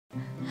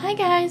Hi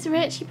guys,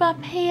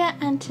 Rachybop here,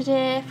 and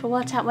today for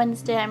What At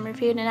Wednesday I'm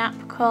reviewing an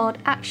app called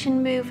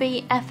Action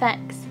Movie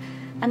FX,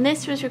 and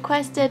this was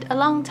requested a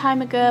long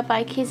time ago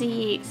by Kizzy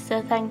Yeats, so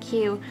thank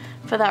you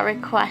for that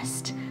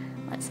request.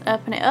 Let's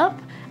open it up,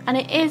 and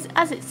it is,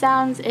 as it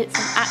sounds, it's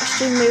an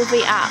action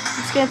movie app.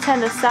 I'm just going to turn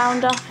the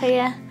sound off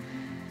here,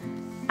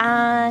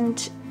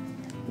 and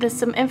there's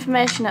some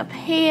information up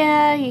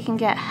here. You can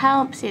get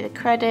help, see the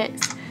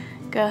credits,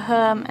 go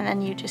home, and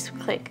then you just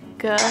click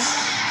go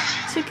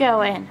to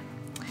go in.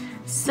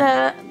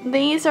 So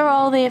these are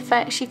all the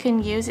effects you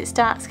can use. It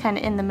starts kind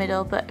of in the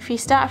middle, but if you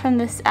start from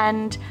this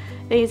end,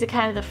 these are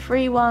kind of the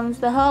free ones.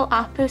 The whole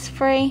app is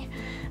free,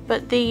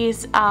 but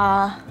these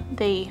are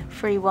the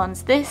free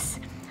ones. This,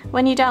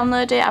 when you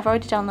download it, I've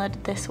already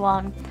downloaded this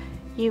one,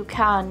 you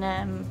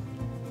can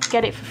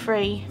get it for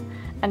free,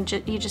 and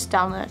you just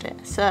download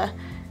it. So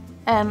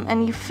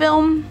and you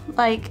film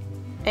like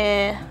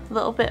a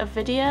little bit of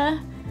video,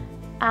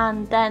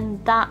 and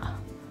then that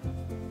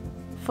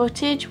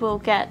footage will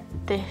get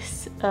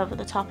this over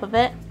the top of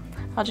it.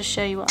 I'll just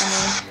show you what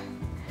I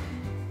mean.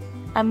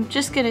 I'm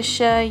just going to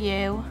show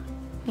you,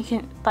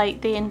 can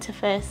like the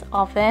interface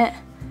of it.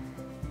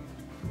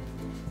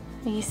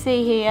 You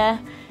see here,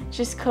 it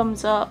just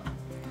comes up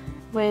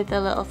with a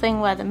little thing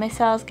where the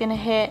missile's going to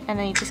hit, and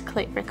then you just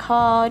click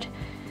record,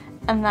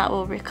 and that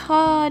will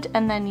record,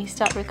 and then you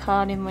start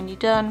recording when you're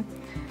done.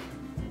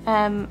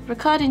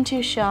 Recording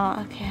too short,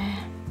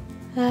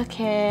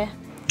 okay.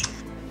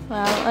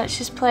 Well, let's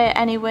just play it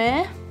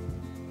anyway.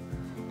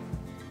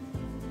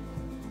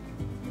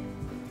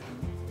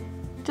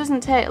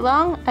 Doesn't take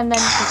long, and then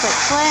you can click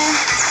play.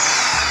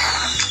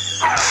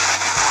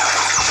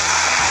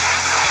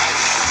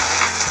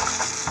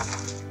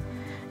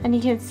 And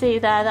you can see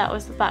there, that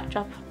was the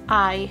backdrop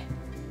I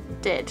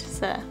did,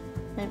 so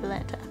maybe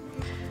later.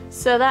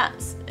 So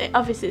that's,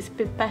 obviously it's a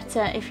bit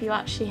better if you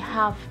actually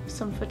have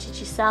some footage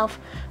yourself.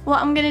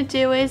 What I'm going to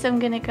do is I'm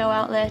going to go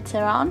out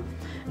later on,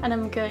 and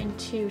I'm going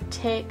to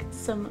take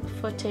some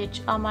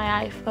footage on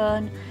my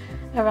iPhone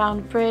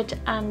around Brid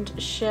and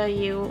show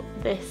you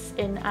this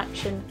in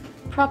action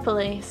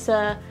properly.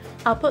 So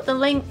I'll put the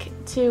link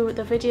to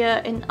the video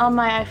on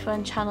my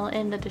iPhone channel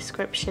in the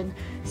description,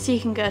 so you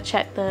can go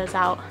check those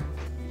out.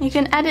 You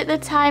can edit the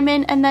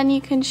timing, and then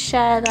you can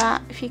share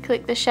that. If you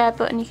click the share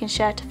button, you can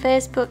share to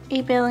Facebook,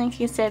 email, and you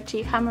can save to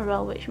your camera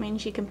roll, which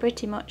means you can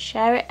pretty much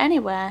share it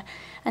anywhere,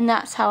 and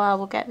that's how I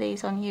will get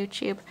these on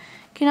YouTube.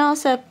 You can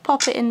also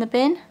pop it in the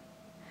bin.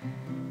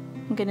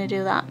 I'm gonna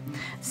do that.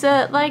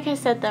 So like I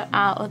said, there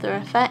are other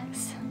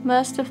effects.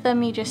 Most of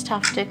them you just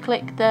have to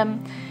click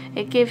them.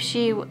 It gives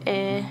you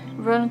a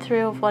run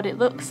through of what it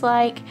looks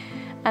like,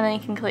 and then you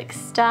can click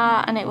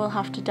start, and it will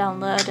have to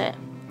download it.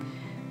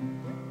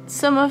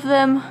 Some of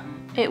them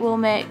it will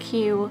make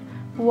you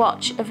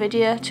watch a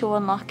video to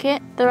unlock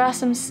it. There are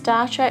some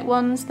Star Trek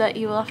ones that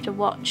you will have to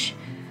watch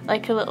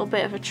like a little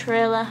bit of a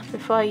trailer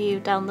before you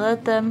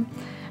download them,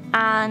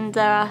 and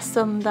there are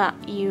some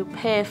that you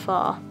pay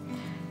for.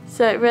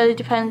 So it really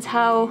depends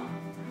how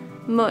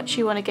much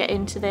you want to get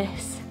into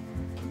this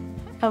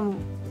and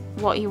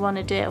what you want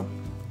to do.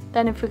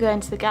 Then if we go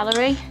into the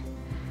gallery,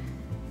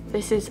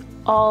 this is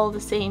all the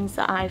scenes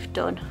that I've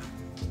done.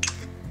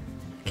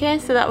 Okay,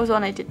 so that was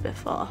one I did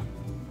before.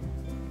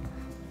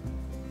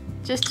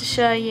 Just to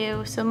show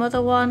you some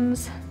other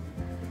ones,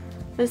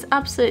 there's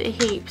absolutely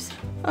heaps.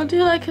 I'll do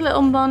like a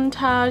little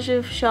montage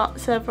of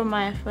shots over on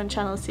my iPhone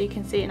channel so you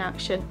can see in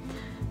action.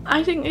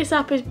 I think this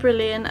app is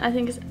brilliant. I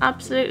think it's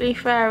absolutely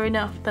fair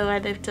enough the way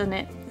they've done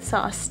it,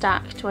 sort of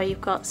stacked, where you've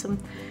got some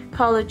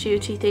Call of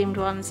Duty themed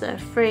ones that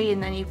are free,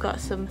 and then you've got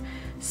some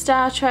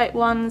Star Trek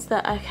ones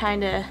that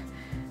are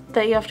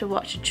that you have to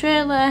watch a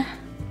trailer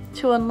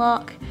to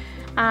unlock,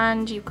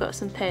 and you've got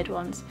some paid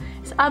ones.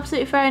 It's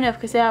absolutely fair enough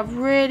because they are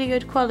really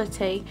good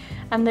quality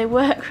and they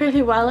work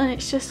really well, and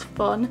it's just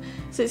fun.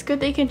 So it's good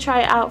that you can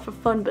try it out for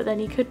fun, but then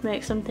you could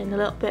make something a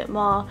little bit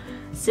more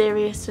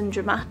serious and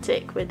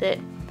dramatic with it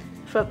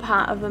for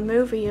part of a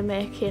movie you're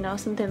making or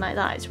something like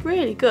that. It's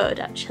really good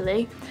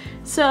actually.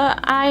 So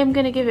I am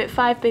going to give it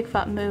 5 big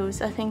fat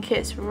moves. I think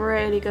it's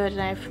really good,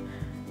 and I've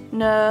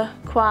no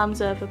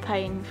qualms over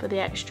paying for the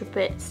extra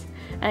bits,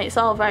 and it's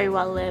all very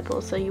well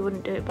labelled, so you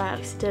wouldn't do it by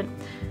accident.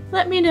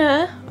 Let me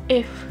know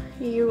if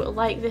you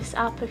like this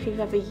app, if you've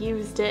ever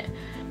used it,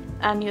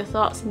 and your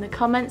thoughts in the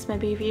comments.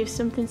 Maybe you've used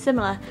something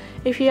similar.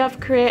 If you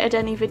have created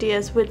any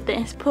videos with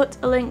this, put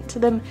a link to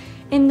them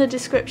in the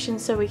description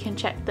so we can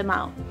check them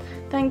out.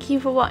 Thank you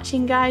for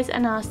watching guys,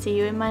 and I'll see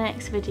you in my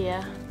next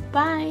video.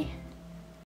 Bye!